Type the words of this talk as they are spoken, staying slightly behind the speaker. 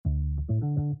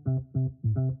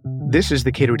This is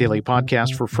the Cato Daily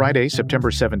Podcast for Friday,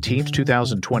 September 17th,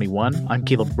 2021. I'm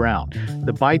Caleb Brown.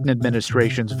 The Biden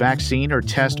administration's vaccine or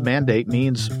test mandate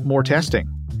means more testing.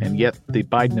 And yet the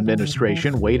Biden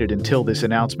administration waited until this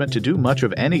announcement to do much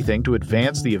of anything to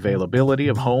advance the availability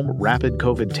of home rapid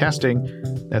COVID testing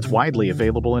that's widely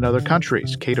available in other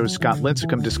countries. Cato's Scott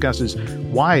Lincicome discusses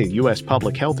why U.S.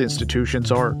 public health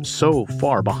institutions are so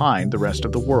far behind the rest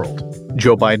of the world.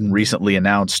 Joe Biden recently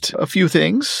announced a few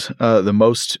things, the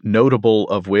most notable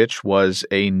of which was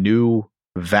a new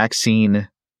vaccine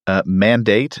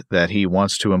mandate that he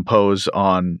wants to impose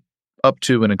on up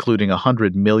to and including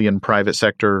 100 million private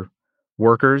sector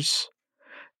workers.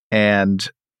 And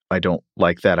I don't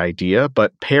like that idea,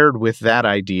 but paired with that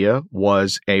idea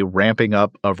was a ramping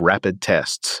up of rapid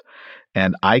tests.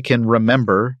 And I can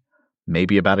remember,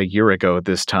 maybe about a year ago at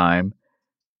this time,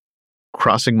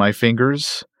 crossing my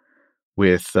fingers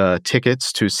with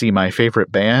tickets to see my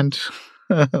favorite band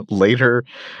later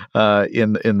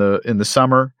in the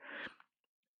summer,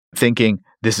 thinking,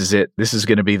 this is it. This is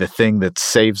going to be the thing that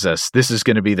saves us. This is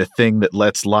going to be the thing that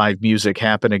lets live music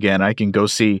happen again. I can go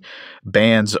see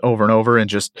bands over and over and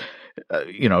just,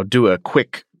 do a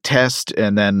quick test,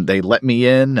 and then they let me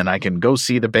in, and I can go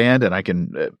see the band, and I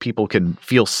can people can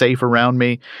feel safe around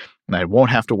me, and I won't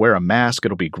have to wear a mask.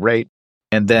 It'll be great.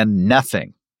 And then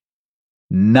nothing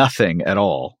at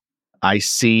all. I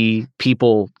see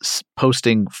people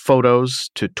posting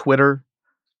photos to Twitter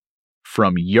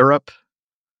from Europe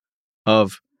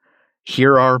of,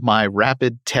 here are my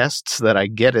rapid tests that I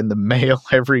get in the mail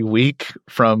every week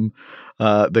from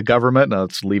the government. Now,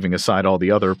 it's leaving aside all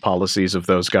the other policies of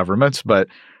those governments, but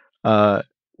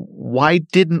why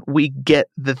didn't we get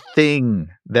the thing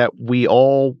that we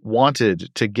all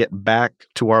wanted to get back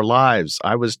to our lives?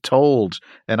 I was told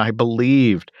and I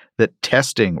believed that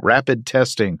rapid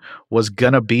testing was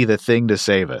going to be the thing to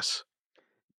save us.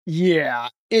 Yeah,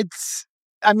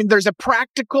 there's a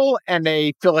practical and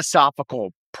a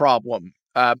philosophical problem.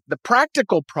 The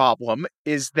practical problem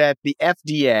is that the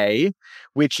FDA,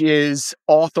 which is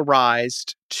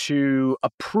authorized to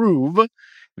approve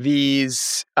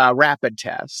these rapid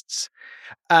tests,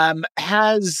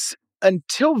 has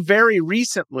until very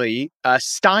recently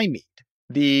stymied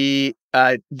the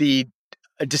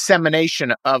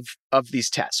dissemination of these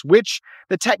tests, which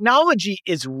the technology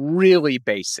is really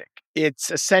basic.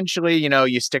 It's essentially,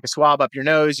 you stick a swab up your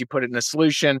nose, you put it in a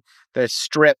solution. It's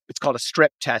called a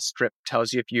strip test. Strip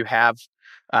tells you if you have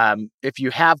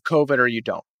COVID or you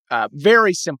don't.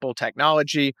 Very simple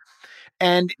technology.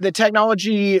 And the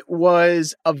technology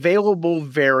was available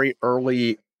very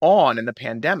early on in the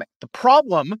pandemic. The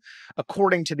problem,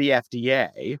 according to the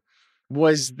FDA,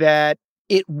 was that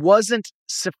it wasn't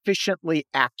sufficiently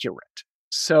accurate.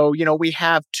 So, we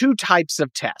have two types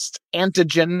of tests: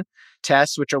 antigen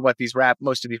tests, which are what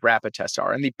most of these rapid tests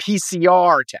are, and the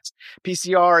PCR test.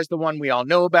 PCR is the one we all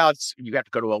know about. You have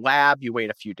to go to a lab, you wait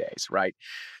a few days, right?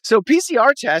 So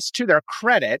PCR tests, to their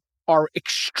credit, are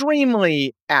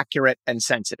extremely accurate and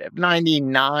sensitive,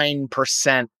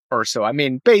 99% or so.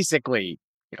 Basically,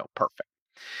 perfect.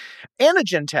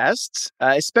 Antigen tests,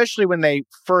 especially when they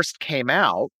first came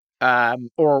out, that's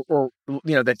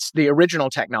the original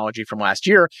technology from last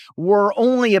year, were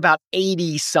only about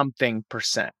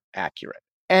 80-something% accurate.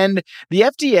 And the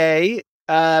FDA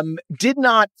did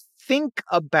not think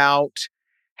about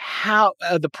how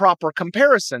the proper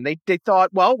comparison. They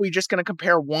thought, well, we're just going to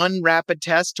compare one rapid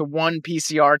test to one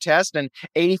PCR test, and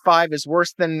 85 is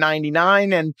worse than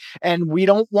 99, and we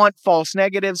don't want false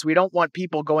negatives. We don't want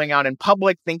people going out in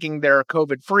public thinking they're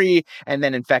COVID free and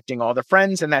then infecting all their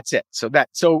friends, and that's it. So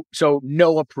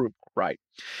no approval, right?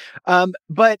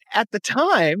 But at the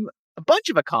time, a bunch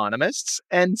of economists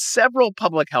and several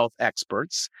public health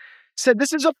experts said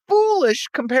this is a foolish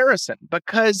comparison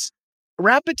because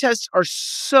rapid tests are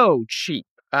so cheap.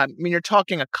 You're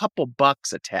talking a couple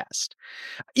bucks a test,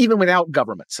 even without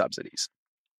government subsidies,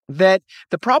 that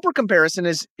the proper comparison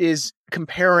is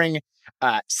comparing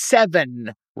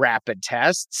 7 rapid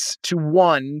tests to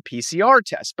one PCR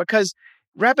test, because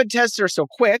rapid tests are so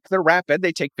quick. They're rapid.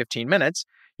 They take 15 minutes.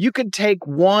 You could take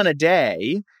one a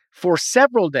day for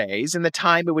several days in the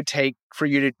time it would take for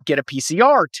you to get a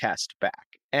PCR test back.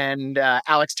 And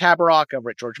Alex Tabarrok over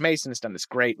at George Mason has done this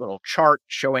great little chart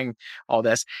showing all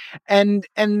this. And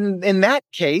in that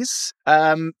case,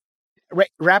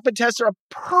 rapid tests are a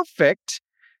perfect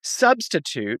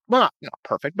substitute. Well, not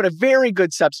perfect, but a very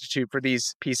good substitute for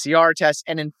these PCR tests.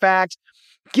 And in fact,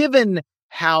 given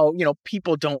how,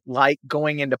 people don't like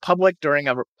going into public during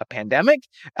a pandemic,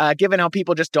 given how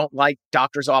people just don't like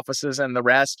doctors' offices and the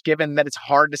rest, given that it's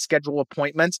hard to schedule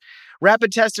appointments,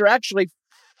 rapid tests are actually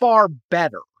far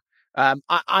better.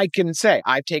 I can say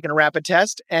I've taken a rapid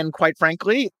test, and quite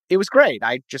frankly, it was great.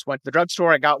 I just went to the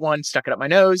drugstore, I got one, stuck it up my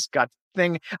nose, got the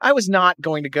thing. I was not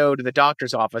going to go to the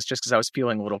doctor's office just because I was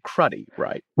feeling a little cruddy,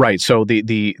 right? Right. So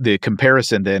the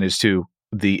comparison then is to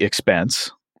the expense,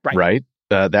 right?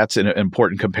 That's an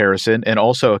important comparison, and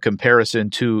also a comparison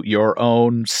to your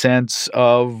own sense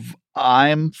of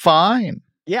I'm fine.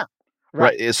 Yeah.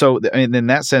 Right. So in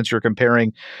that sense, you're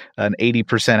comparing an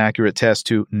 80% accurate test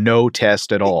to no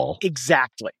test at all.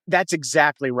 Exactly. That's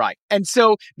exactly right. And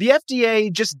so the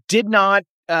FDA just did not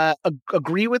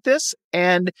agree with this.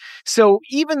 And so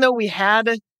even though we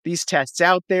had these tests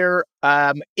out there,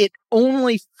 it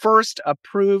only first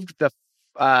approved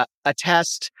a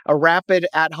test, a rapid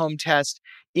at-home test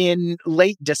in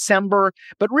late December.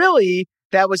 But really,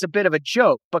 that was a bit of a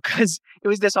joke because it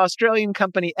was this Australian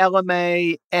company,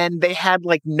 LMA, and they had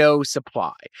like no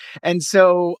supply. And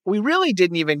so we really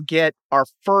didn't even get our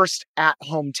first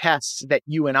at-home tests that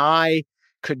you and I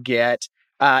could get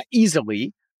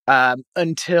easily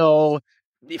until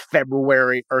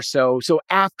February or so. So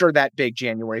after that big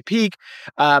January peak,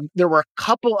 there were a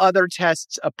couple other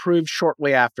tests approved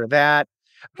shortly after that.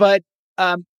 But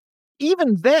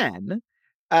even then,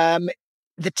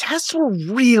 the tests were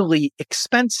really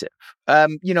expensive.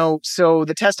 So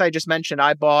the test I just mentioned,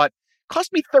 I bought,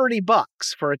 cost me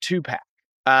 $30 for a 2-pack.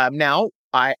 Now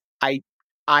I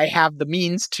have the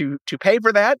means to pay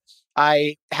for that.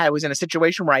 I was in a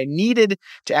situation where I needed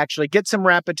to actually get some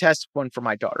rapid tests, one for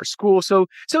my daughter's school. So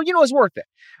it was worth it.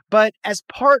 But as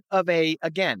part of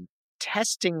again,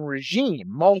 testing regime,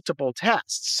 multiple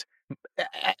tests,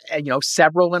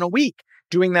 several in a week,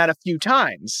 doing that a few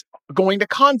times, going to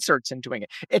concerts and doing it.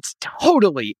 It's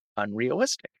totally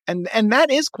unrealistic. And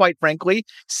that is, quite frankly,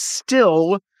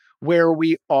 still where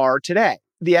we are today.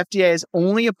 The FDA has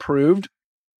only approved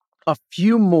a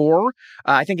few more.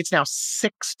 I think it's now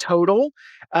 6 total.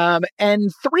 And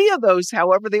 3 of those,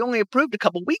 however, they only approved a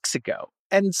couple weeks ago.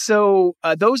 And so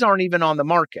those aren't even on the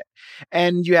market.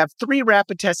 And you have 3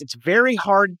 rapid tests. It's very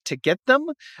hard to get them.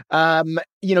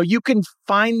 You can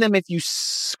find them if you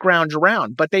scrounge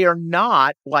around, but they are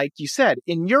not, like you said,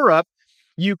 in Europe.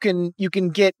 You can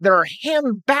get, there are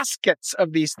hand baskets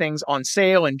of these things on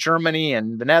sale in Germany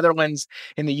and the Netherlands.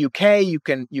 In the UK, you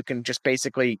can just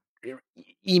basically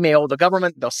email the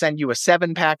government. They'll send you a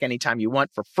 7-pack anytime you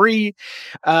want for free.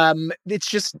 It's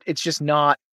just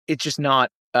not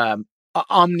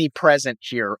omnipresent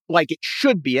here like it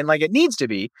should be and like it needs to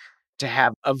be to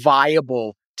have a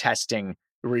viable testing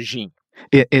regime.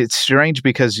 It's strange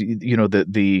because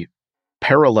the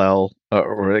parallel,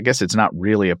 or I guess it's not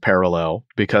really a parallel,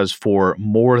 because for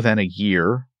more than a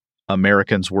year,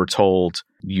 Americans were told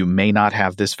you may not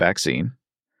have this vaccine.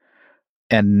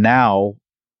 And now,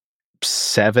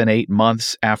 7-8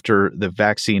 months after the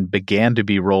vaccine began to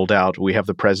be rolled out, we have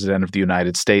the president of the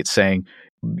United States saying,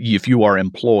 if you are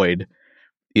employed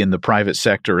in the private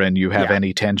sector and you have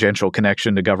any tangential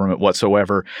connection to government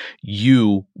whatsoever,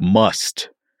 you must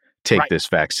take this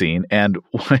vaccine. And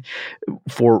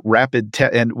for rapid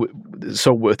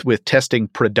so with testing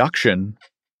production,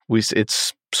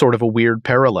 it's sort of a weird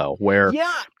parallel where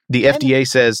the FDA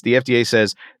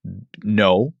says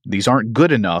no, these aren't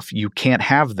good enough, you can't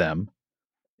have them.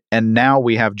 And now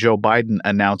we have Joe Biden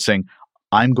announcing,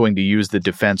 I'm going to use the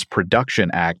Defense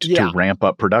Production Act to ramp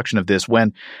up production of this,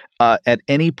 when at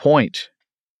any point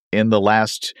in the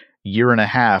last year and a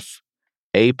half,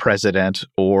 a president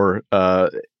or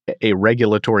a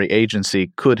regulatory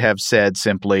agency could have said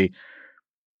simply,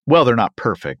 well, they're not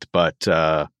perfect, but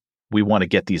we want to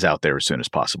get these out there as soon as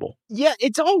possible. Yeah,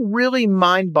 it's all really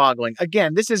mind-boggling.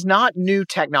 Again, this is not new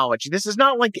technology. This is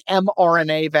not like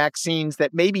mRNA vaccines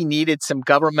that maybe needed some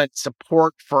government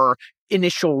support for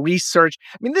initial research.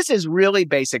 I mean, this is really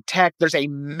basic tech. There's a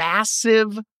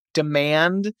massive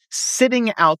demand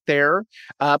sitting out there.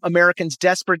 Americans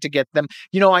desperate to get them.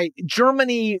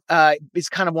 Germany is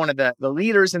kind of one of the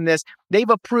leaders in this. They've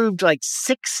approved like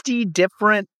 60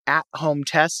 different at-home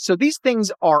tests. So these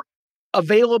things are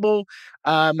available,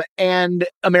 and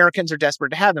Americans are desperate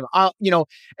to have them.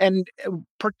 And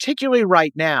particularly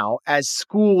right now, as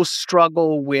schools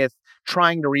struggle with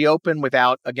trying to reopen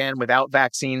without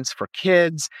vaccines for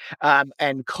kids,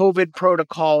 and COVID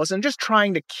protocols, and just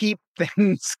trying to keep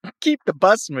the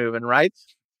bus moving, right?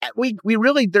 We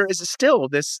really, there is still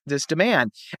this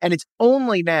demand, and it's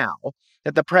only now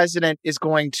that the president is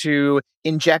going to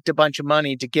inject a bunch of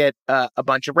money to get a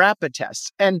bunch of rapid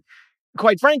tests. And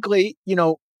quite frankly,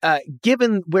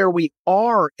 given where we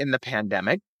are in the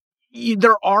pandemic,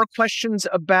 there are questions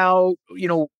about,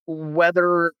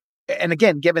 whether and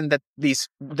again, given that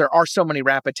there are so many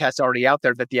rapid tests already out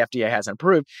there that the FDA hasn't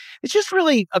approved, it's just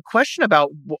really a question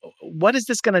about what is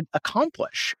this going to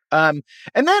accomplish? And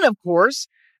then, of course,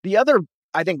 the other,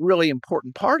 I think, really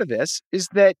important part of this is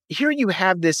that here you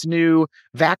have this new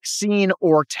vaccine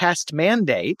or test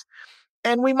mandate,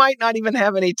 and we might not even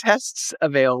have any tests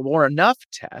available or enough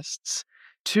tests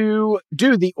to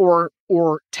do the or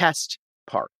test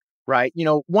part. Right.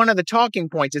 One of the talking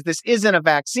points is this isn't a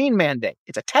vaccine mandate.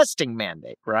 It's a testing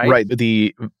mandate. Right. Right.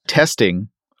 The testing,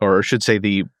 or I should say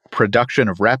the production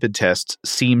of rapid tests,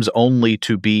 seems only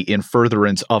to be in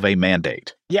furtherance of a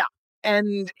mandate. Yeah.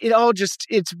 And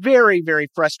it's very, very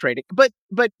frustrating. But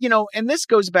and this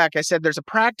goes back, I said, there's a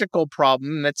practical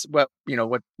problem. That's what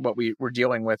we were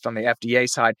dealing with on the FDA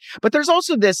side. But there's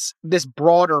also this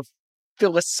broader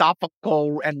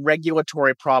philosophical and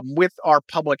regulatory problem with our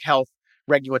public health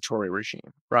regulatory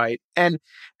regime, right? And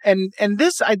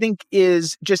this, I think,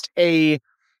 is just a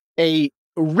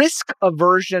risk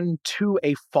aversion to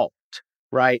a fault,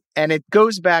 right? And it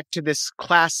goes back to this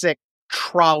classic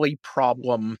trolley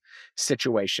problem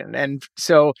situation. And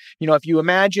so, if you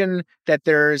imagine that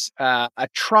there's a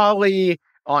trolley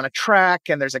on a track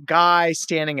and there's a guy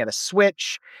standing at a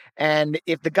switch, and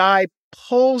if the guy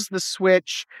pulls the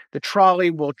switch, the trolley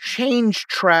will change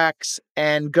tracks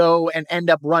and go and end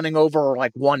up running over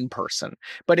like one person.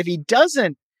 But if he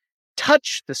doesn't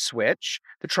touch the switch,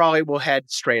 the trolley will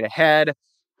head straight ahead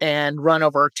and run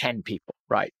over 10 people,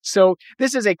 right? So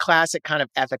this is a classic kind of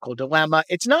ethical dilemma.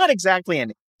 It's not exactly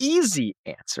an easy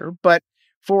answer, but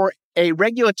for a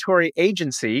regulatory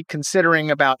agency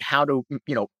considering about how to,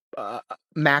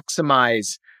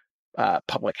 maximize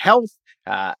public health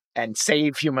and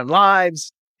save human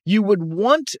lives, you would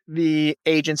want the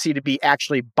agency to be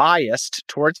actually biased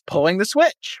towards pulling the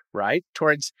switch, right?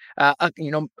 Towards,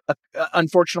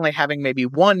 unfortunately having maybe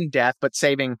one death, but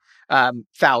saving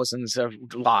thousands of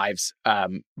lives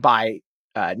by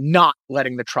not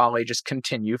letting the trolley just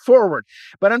continue forward.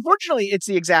 But unfortunately, it's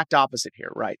the exact opposite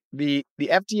here, right? The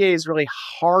FDA is really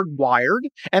hardwired,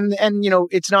 and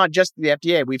it's not just the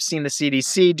FDA. We've seen the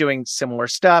CDC doing similar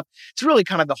stuff. It's really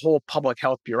kind of the whole public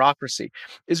health bureaucracy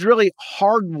is really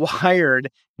hardwired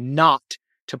not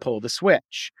to pull the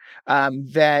switch.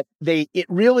 It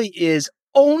really is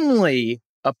only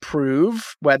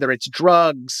approve, whether it's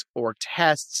drugs or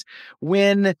tests,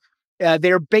 when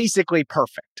they're basically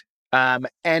perfect. And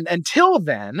until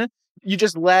then, you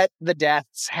just let the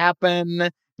deaths happen.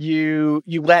 You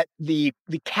let the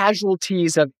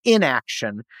casualties of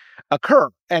inaction occur.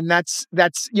 And that's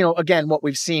again, what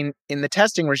we've seen in the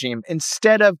testing regime.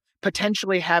 Instead of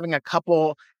potentially having a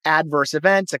couple adverse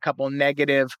events, a couple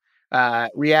negative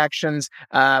reactions,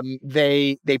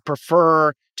 they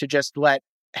prefer to just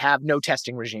have no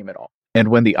testing regime at all. And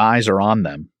when the eyes are on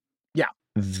them, yeah,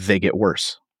 they get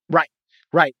worse.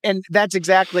 Right. And that's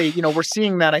exactly, we're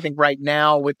seeing that, I think, right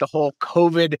now with the whole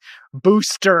COVID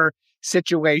booster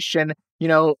situation.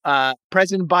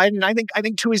 President Biden, I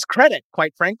think to his credit,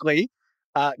 quite frankly,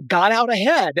 got out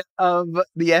ahead of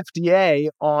the FDA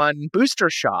on booster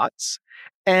shots.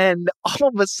 And all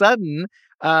of a sudden,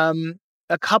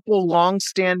 a couple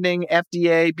longstanding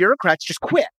FDA bureaucrats just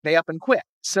quit. They up and quit.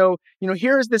 So,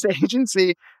 here's this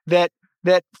agency that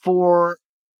for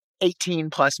 18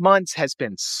 plus months has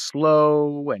been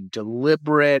slow and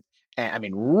deliberate, and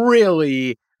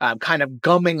really kind of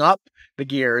gumming up the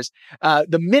gears.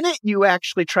 The minute you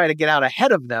actually try to get out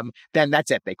ahead of them, then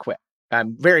that's it. They quit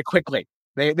very quickly.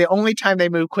 The only time they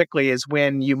move quickly is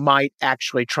when you might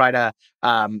actually try to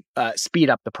speed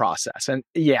up the process. And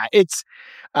yeah, it's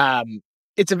a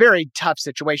very tough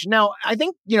situation. Now, I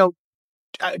think,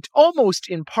 almost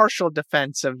in partial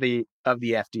defense of the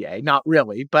FDA, not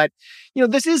really, but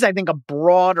this is, I think, a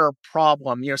broader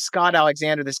problem. Scott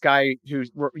Alexander, this guy who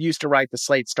used to write the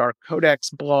Slate Star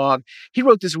Codex blog, he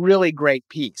wrote this really great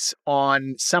piece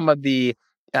on some of the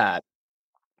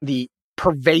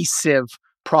pervasive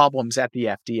problems at the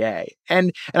FDA,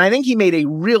 and I think he made a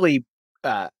really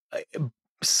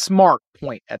smart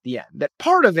point at the end that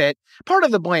part of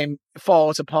the blame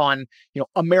falls upon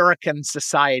American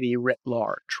society writ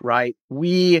large, right?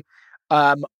 We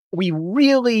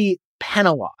really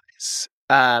penalize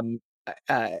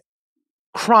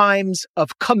crimes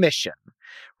of commission,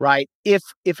 right? If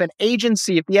an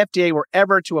agency, if the FDA were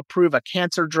ever to approve a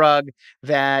cancer drug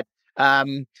that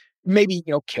maybe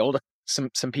killed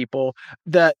some people,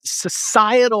 the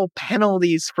societal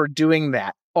penalties for doing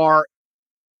that are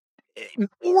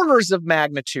orders of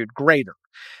magnitude greater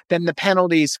than the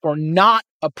penalties for not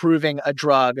approving a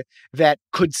drug that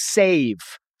could save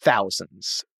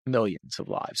thousands millions of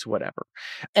lives, whatever.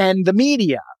 And the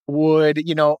media would,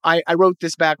 I wrote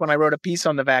this back when I wrote a piece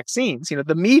on the vaccines,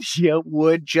 the media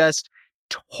would just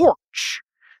torch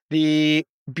the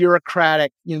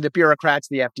bureaucratic, the bureaucrats,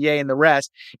 the FDA and the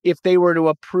rest, if they were to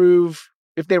approve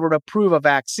a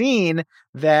vaccine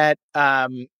that,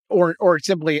 or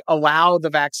simply allow the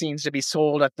vaccines to be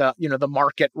sold at the, the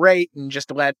market rate and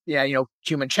just let,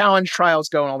 human challenge trials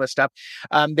go and all this stuff,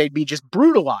 they'd be just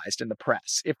brutalized in the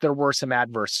press if there were some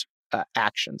adverse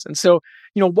actions. And so,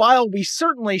 while we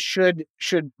certainly should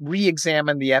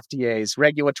re-examine the FDA's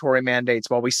regulatory mandates,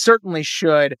 while we certainly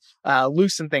should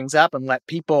loosen things up and let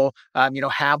people,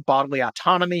 have bodily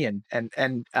autonomy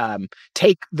and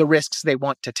take the risks they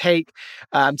want to take,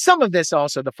 some of this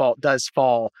also, the fault does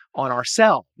fall on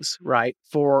ourselves, right?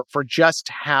 For just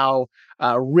how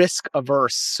risk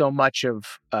averse so much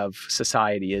of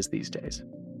society is these days.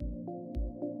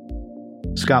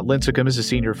 Scott Lincicome is a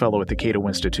senior fellow at the Cato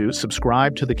Institute.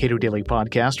 Subscribe to the Cato Daily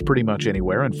Podcast pretty much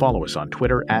anywhere and follow us on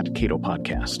Twitter @Cato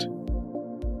Podcast.